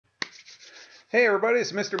Hey everybody,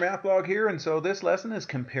 it's Mrmathblog here, and so this lesson is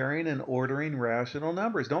comparing and ordering rational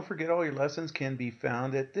numbers. Don't forget all your lessons can be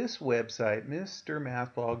found at this website,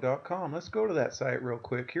 Mrmathblog.com. Let's go to that site real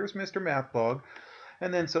quick. Here's Mrmathblog,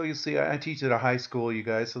 and then so you'll see I teach at a high school, you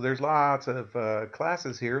guys, so there's lots of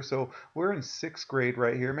classes here. So we're in 6th grade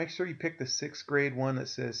right here. Make sure you pick the 6th grade one that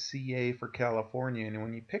says CA for California, and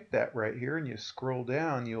when you pick that right here and you scroll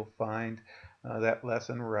down, you'll find that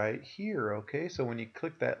lesson right here. Okay, so when you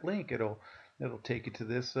click that link, it'll take you to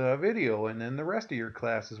this video and then the rest of your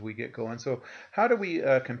class as we get going. So how do we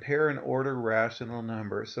compare and order rational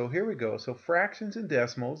numbers? So here we go. So fractions and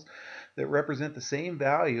decimals that represent the same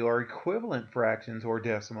value are equivalent fractions or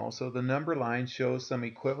decimals. So the number line shows some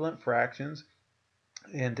equivalent fractions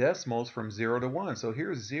and decimals from 0 to 1. So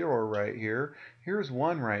here's 0 right here. Here's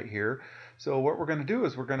 1 right here. So what we're going to do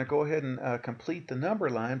is we're going to go ahead and complete the number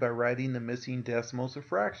line by writing the missing decimals or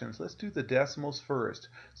fractions. Let's do the decimals first.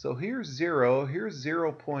 So here's 0, here's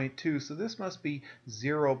 0.2, so this must be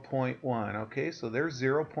 0.1. Okay, so there's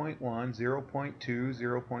 0.1, 0.2,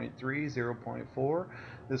 0.3, 0.4.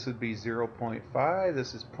 This would be 0.5,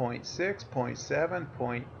 this is 0.6, 0.7,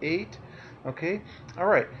 0.8. Okay, all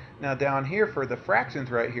right, now down here for the fractions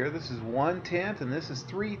right here, this is 1/10 and this is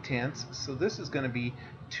 3/10, so this is going to be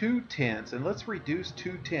 2/10, and let's reduce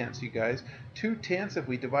 2/10, you guys. 2/10, if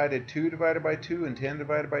we divided 2 divided by 2 and 10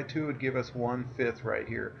 divided by 2 would give us 1/5 right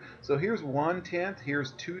here. So here's 1/10,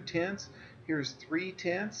 here's 2/10, here's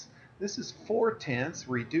 3/10. This is 4/10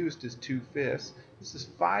 reduced is 2/5. This is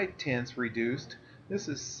 5/10 reduced. This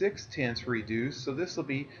is 6/10 reduced, so this will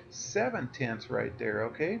be 7/10 right there,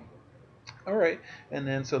 okay? All right, and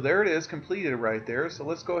then so there it is completed right there. So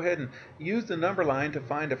let's go ahead and use the number line to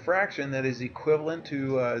find a fraction that is equivalent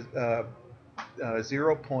to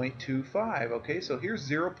 0.25. Okay, so here's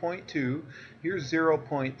 0.2, here's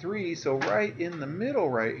 0.3, so right in the middle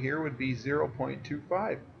right here would be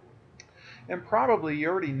 0.25. And probably you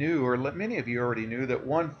already knew, or many of you already knew, that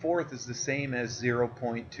 1/4 is the same as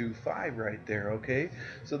 0.25 right there, okay?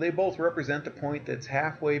 So they both represent the point that's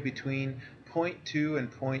halfway between 0.2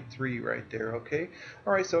 and 0.3 right there, okay?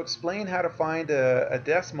 All right, so explain how to find a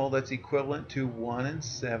decimal that's equivalent to 1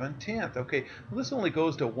 7/10. Okay, well, this only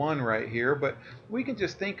goes to 1 right here, but we can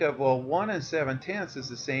just think of, well, 1 7/10 is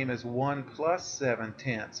the same as 1 plus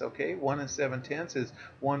 7/10, okay? 1 7/10 is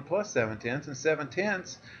 1 plus 7/10, and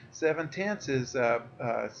 7/10 is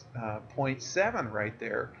 0.7 right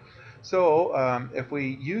there. So if we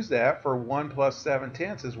use that for 1 plus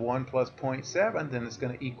 7/10 is 1 plus 0.7, then it's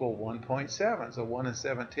going to equal 1.7. So 1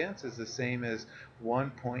 7/10 is the same as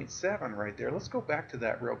 1.7 right there. Let's go back to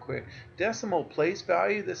that real quick. Decimal place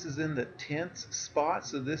value, this is in the tenths spot,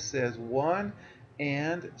 so this says 1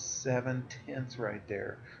 and 7/10 right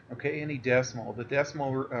there. Okay, any decimal. The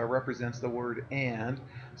decimal represents the word and,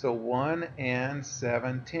 so 1 and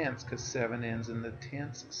 7/10, because 7 ends in the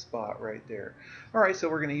tenths spot right there. All right, so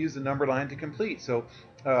we're going to use the number line to complete. So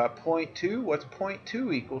 0.2, what's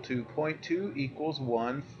 0.2 equal to? 0.2 equals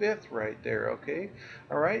 1/5 right there, okay?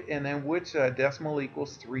 All right, and then which decimal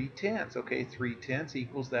equals 3/10? Okay, 3/10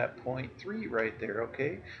 equals that 0.3 right there,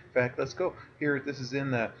 okay? In fact, let's go. Here, this is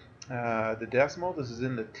in the decimal, this is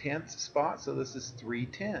in the tenths spot, so this is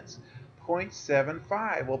 3/10.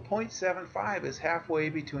 0.75, well, 0.75 is halfway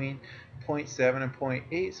between 0.7 and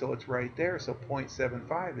 0.8, so it's right there. So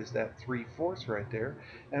 0.75 is that 3/4 right there.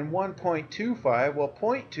 And 1.25, well,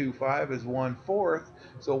 0.25 is 1/4,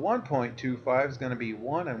 so 1.25 is going to be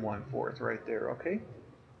 1 and 1/4 right there, okay?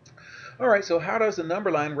 All right, so how does the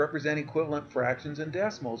number line represent equivalent fractions and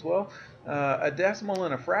decimals? Well, a decimal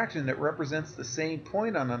and a fraction that represents the same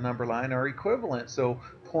point on the number line are equivalent. So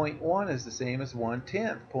 0.1 is the same as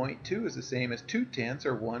 1/10. 0.2 is the same as 2/10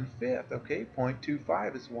 or 1/5. Okay,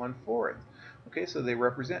 0.25 is 1/4. Okay, so they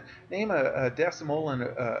represent. Name a decimal and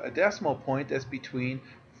a decimal point that's between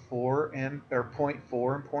 4 and or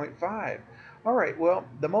 0.4 and 0.5. All right, well,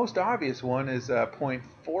 the most obvious one is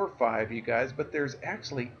 0.45, you guys, but there's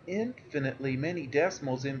actually infinitely many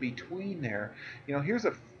decimals in between there. You know, here's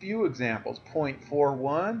a few examples: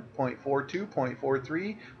 0.41, 0.42,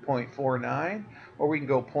 0.43, 0.49, or we can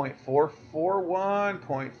go 0.441,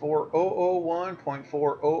 0.4001,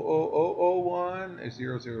 0.400001,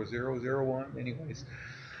 00001, anyways.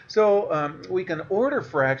 So we can order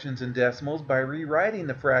fractions and decimals by rewriting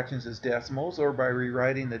the fractions as decimals or by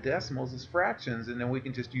rewriting the decimals as fractions, and then we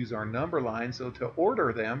can just use our number line so to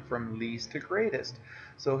order them from least to greatest.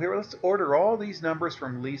 So here, let's order all these numbers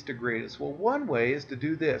from least to greatest. Well, one way is to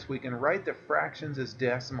do this. We can write the fractions as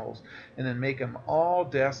decimals and then make them all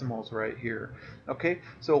decimals right here. Okay,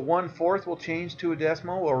 so 1/4 will change to a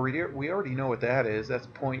decimal. Well, we already know what that is. That's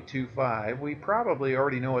 0.25. We probably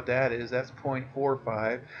already know what that is. That's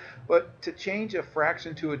 0.45. But to change a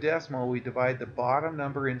fraction to a decimal, we divide the bottom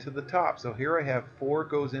number into the top. So here I have 4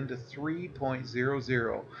 goes into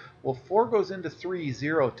 3.00. Well, 4 goes into 3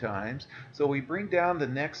 0 times, so we bring down the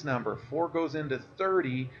next number. 4 goes into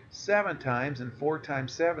 30 7 times, and 4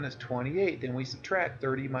 times 7 is 28. Then we subtract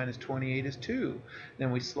 30 minus 28 is 2.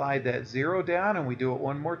 Then we slide that 0 down, and we do it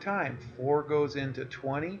one more time. 4 goes into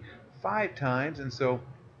 20 5 times, and so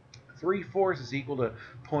 3/4 is equal to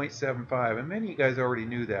 0.75, and many of you guys already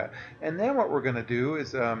knew that. And then what we're going to do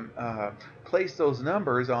is place those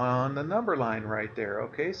numbers on the number line right there.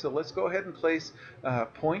 Okay, so let's go ahead and place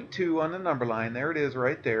 0.2 on the number line. There it is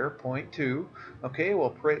right there, 0.2. Okay, we'll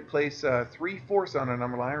place 3/4 on the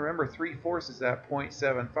number line. Remember, 3/4 is at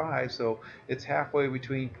 0.75, so it's halfway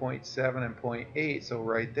between 0.7 and 0.8, so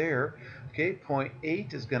right there. Okay,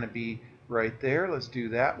 0.8 is going to be right there. Let's do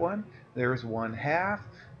that one. There's 1/2.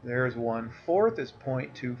 There's 1/4 is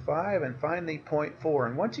 0.25, and finally 0.4.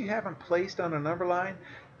 And once you have them placed on a number line,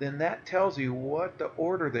 then that tells you what the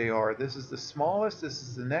order they are. This is the smallest, this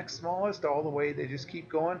is the next smallest, all the way they just keep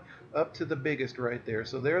going up to the biggest right there.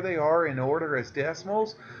 So there they are in order as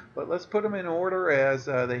decimals, but let's put them in order as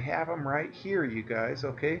they have them right here, you guys,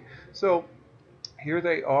 okay? So here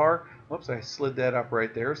they are. Whoops, I slid that up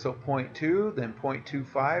right there. So 0.2, then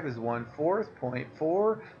 0.25 is 1/4,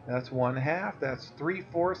 0.4, that's 1/2, that's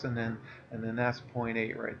 3/4, and then that's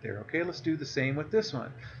 0.8 right there. Okay, let's do the same with this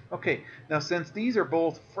one. Okay, now since these are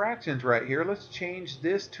both fractions right here, let's change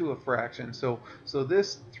this to a fraction. So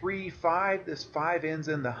this 3/5, this 5 ends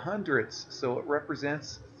in the hundredths, so it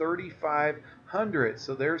represents 35 hundredths.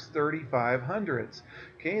 So there's 35 hundredths.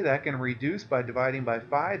 Okay, that can reduce by dividing by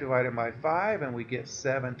 5, divided by 5, and we get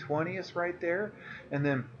 7/20ths right there. And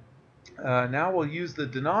then now we'll use the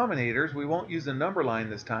denominators. We won't use the number line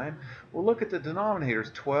this time. We'll look at the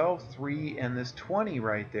denominators, 12, 3, and this 20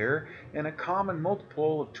 right there. And a common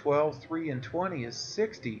multiple of 12, 3, and 20 is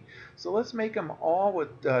 60. So let's make them all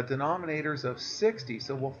with denominators of 60.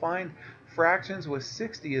 So we'll find fractions with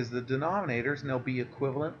 60 as the denominators, and they'll be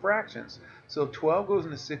equivalent fractions. So 12 goes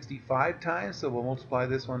into 65 times, so we'll multiply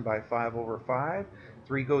this one by 5/5.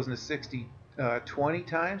 3 goes into 60 20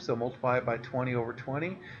 times, so multiply it by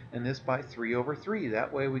 20/20, and this by 3/3.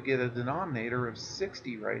 That way we get a denominator of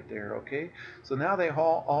 60 right there, okay? So now they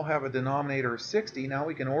all have a denominator of 60. Now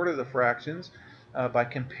we can order the fractions by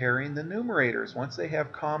comparing the numerators. Once they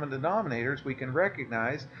have common denominators, we can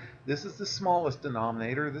recognize this is the smallest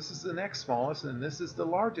denominator, this is the next smallest, and this is the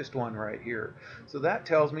largest one right here. So that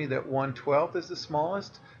tells me that 1/12 is the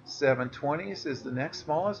smallest, 7/20 is the next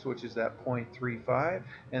smallest, which is that 0.35,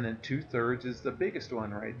 and then 2/3 is the biggest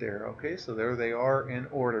one right there. Okay, so there they are in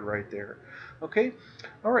order right there. Okay,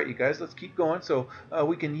 all right, you guys, let's keep going. So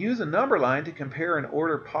we can use a number line to compare and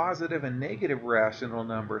order positive and negative rational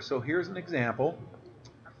numbers. So here's an example.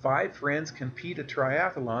 5 friends compete a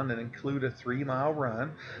triathlon that include a 3-mile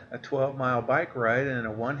run, a 12-mile bike ride, and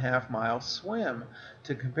a 1/2-mile swim.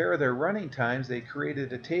 To compare their running times, they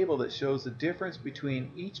created a table that shows the difference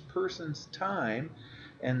between each person's time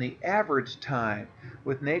and the average time,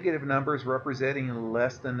 with negative numbers representing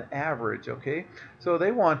less than average. Okay, so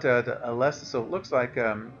they want a less. So it looks like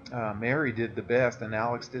Mary did the best and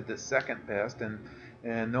Alex did the second best, and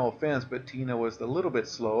no offense, but Tina was the little bit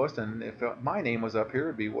slowest, and if my name was up here,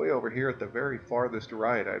 it'd be way over here at the very farthest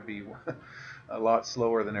right. I'd be a lot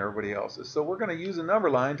slower than everybody else's. So we're going to use a number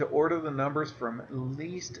line to order the numbers from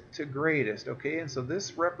least to greatest, okay? And so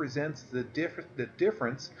this represents the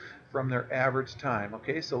difference from their average time,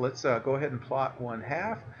 okay? So let's go ahead and plot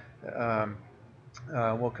 1/2.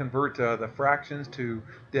 We'll convert the fractions to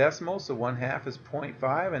decimals, so 1/2 is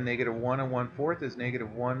 0.5, and -1 1/4 is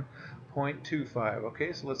 -1.25.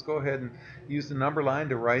 Okay, so let's go ahead and use the number line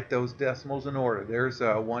to write those decimals in order. There's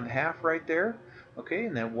 1/2 right there. Okay,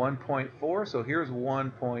 and then 1.4, so here's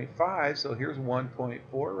 1.5, so here's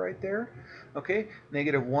 1.4 right there. Okay,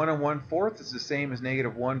 -1 1/4 is the same as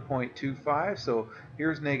 -1.25, so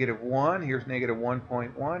here's -1, here's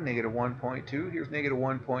 -1.1, -1.2, here's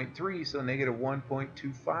 -1.3, so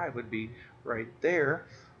 -1.25 would be right there.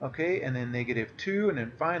 Okay, and then -2, and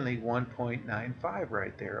then finally 1.95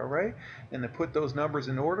 right there, all right? And to put those numbers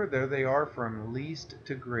in order, there they are from least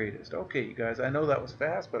to greatest. Okay, you guys, I know that was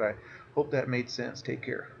fast, but I hope that made sense. Take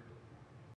care.